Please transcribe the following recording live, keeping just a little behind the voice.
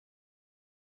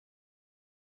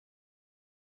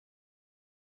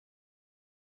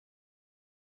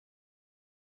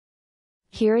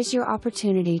Here is your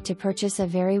opportunity to purchase a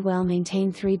very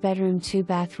well-maintained 3-bedroom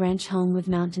 2-bath ranch home with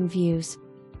mountain views.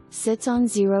 Sits on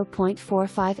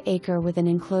 0.45 acre with an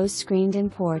enclosed screened-in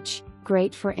porch,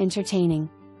 great for entertaining.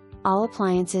 All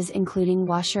appliances including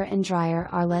washer and dryer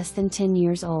are less than 10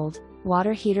 years old,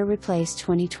 water heater replaced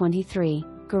 2023,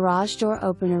 garage door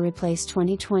opener replaced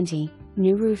 2020,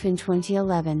 new roof in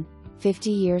 2011, 50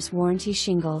 years warranty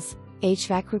shingles,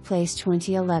 HVAC replaced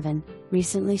 2011,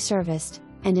 recently serviced,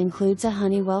 and includes a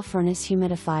Honeywell furnace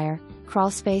humidifier,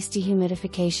 crawlspace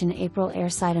dehumidification April air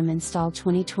system installed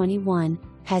 2021,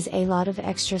 has a lot of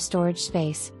extra storage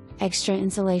space, extra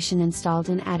insulation installed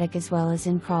in attic as well as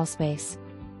in crawlspace.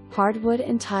 Hardwood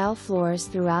and tile floors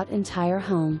throughout entire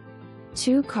home.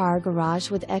 2-car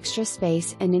garage with extra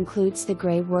space and includes the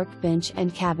gray workbench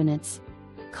and cabinets.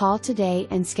 Call today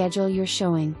and schedule your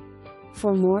showing.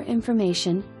 For more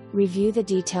information, review the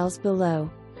details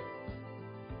below.